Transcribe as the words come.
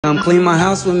Come clean my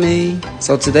house with me.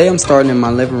 So today I'm starting in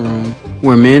my living room,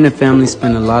 where me and the family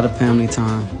spend a lot of family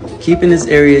time. Keeping this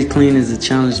area clean is a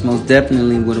challenge, most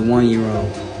definitely with a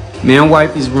 1-year-old. Me and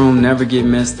wifey's room never get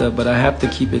messed up, but I have to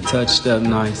keep it touched up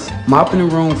nice. Mopping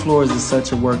the room floors is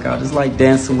such a workout. It's like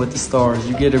dancing with the stars.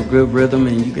 You get a good rhythm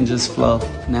and you can just flow.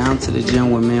 Now to the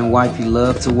gym where me and wifey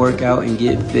love to work out and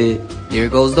get fit. Here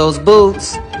goes those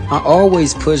boots. I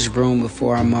always push broom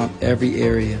before I mop every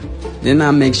area. Then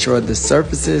I make sure the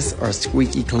surfaces are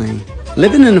squeaky clean.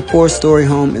 Living in a 4-story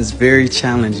home is very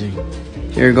challenging.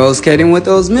 Here goes Kaden with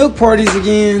those milk parties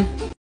again.